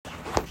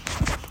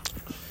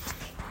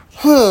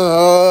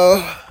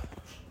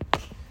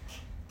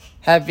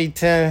Happy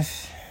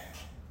 10th.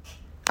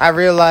 I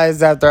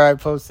realized after I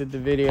posted the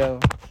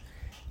video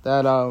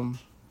that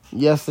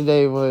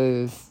yesterday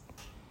was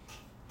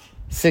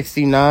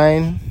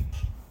 69.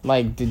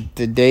 Like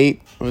the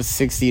date was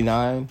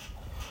 69.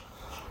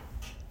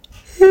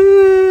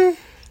 There's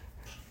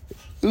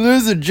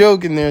a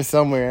joke in there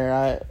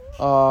somewhere.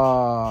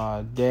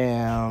 Oh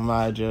damn,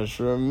 I just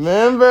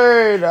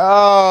remembered.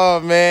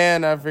 Oh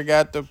man, I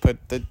forgot to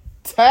put the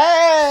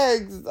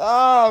tags.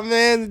 Oh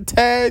man, the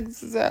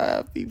tags is how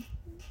I be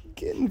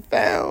getting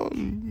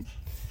found.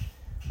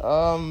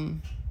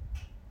 Don't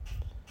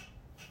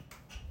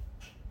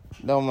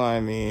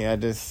mind me. I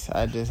just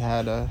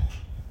had a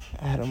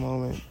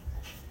moment.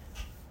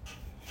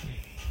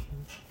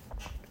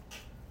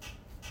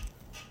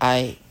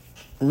 I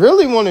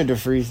really wanted to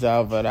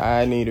freestyle, but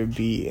I need a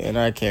beat and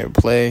I can't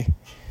play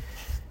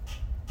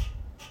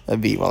a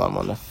beat while I'm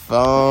on the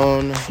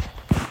phone.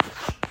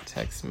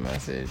 Text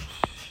message.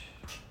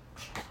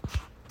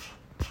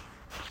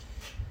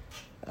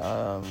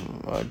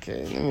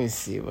 Okay, let me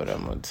see what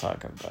I'm gonna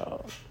talk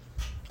about.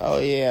 Oh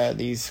yeah,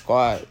 these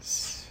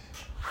squats.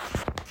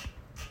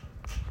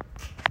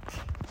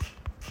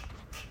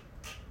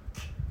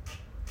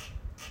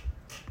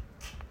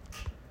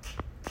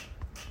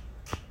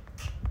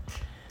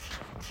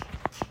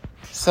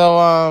 So,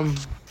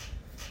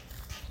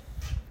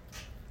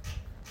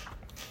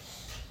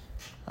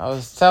 I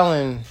was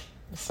telling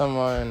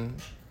someone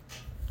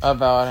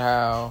about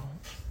how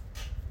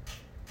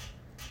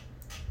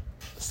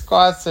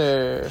squats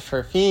are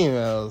for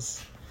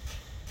females,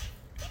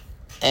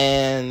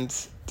 and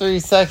 3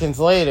 seconds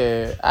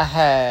later, I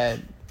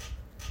had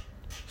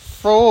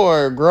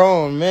 4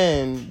 grown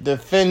men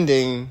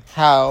defending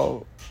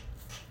how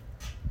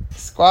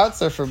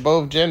squats are for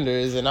both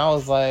genders, and I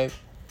was like,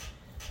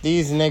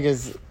 these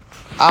niggas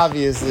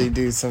obviously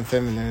do some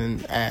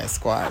feminine ass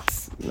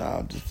squats. No,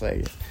 I'm just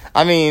playing.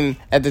 I mean,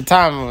 at the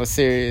time I was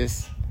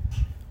serious.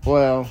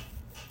 Well,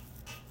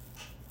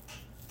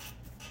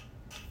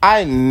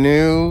 I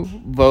knew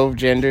both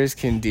genders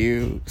can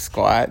do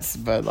squats,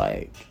 but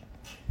like,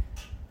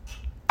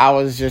 I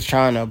was just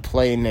trying to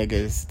play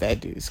niggas that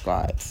do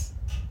squats.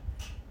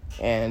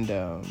 And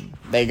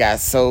they got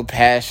so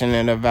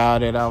passionate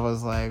about it. I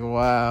was like,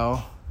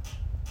 wow.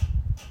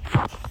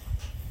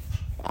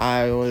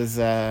 I was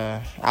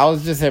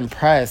just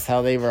impressed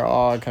how they were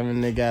all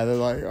coming together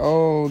like,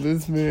 oh,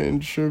 this man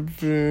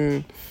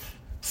tripping.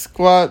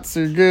 Squats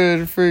are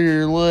good for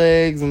your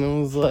legs. And it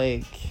was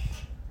like,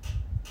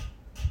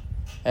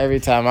 every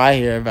time I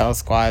hear about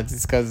squats,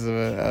 it's because of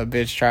a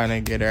bitch trying to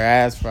get her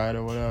ass right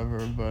or whatever.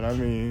 But I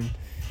mean,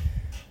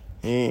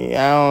 I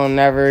don't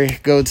never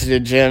go to the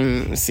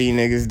gym and see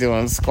niggas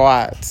doing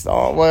squats.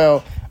 Oh,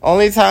 well,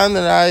 only time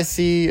that I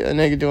see a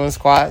nigga doing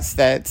squats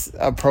that's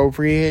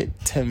appropriate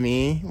to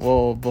me,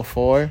 well,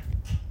 before,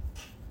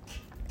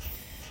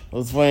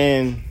 was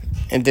when,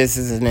 and this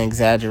is an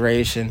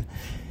exaggeration,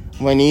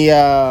 when he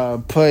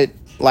put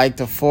like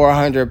the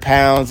 400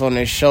 pounds on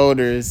his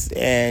shoulders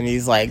and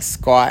he's like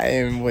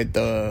squatting with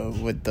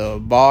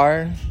the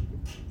bar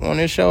on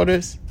his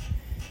shoulders.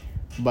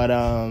 But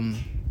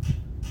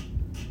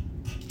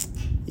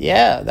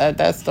yeah,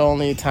 that's the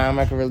only time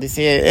I can really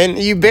see it. And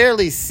you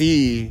barely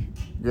see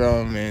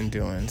grown men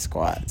doing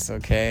squats,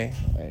 okay?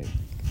 Like,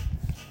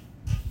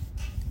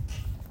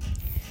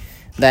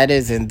 that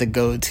isn't the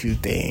go-to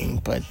thing,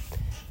 but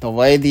the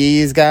way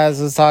these guys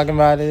was talking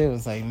about it, it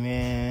was like,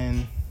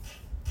 man,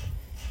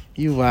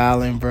 you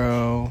wildin',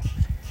 bro.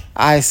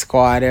 I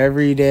squat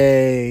every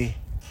day.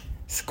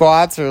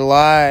 Squats are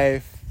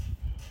life.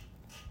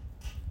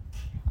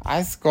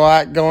 I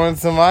squat going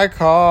to my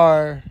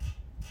car.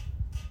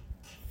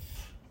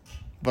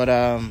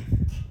 But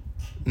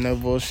no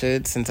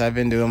bullshit, since I've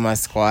been doing my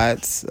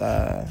squats,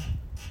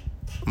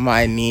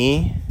 my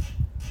knee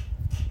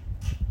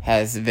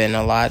has been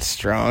a lot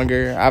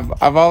stronger.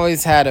 I've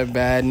always had a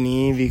bad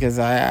knee because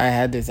I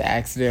had this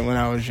accident when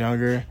I was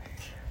younger.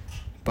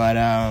 But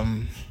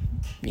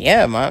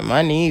yeah,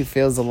 my knee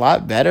feels a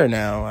lot better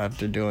now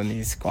after doing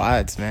these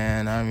squats,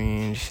 man. I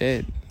mean,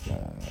 shit.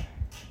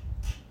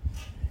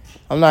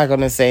 I'm not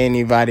gonna say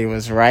anybody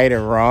was right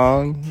or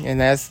wrong in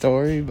that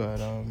story,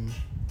 but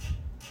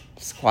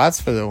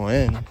squats for the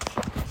win.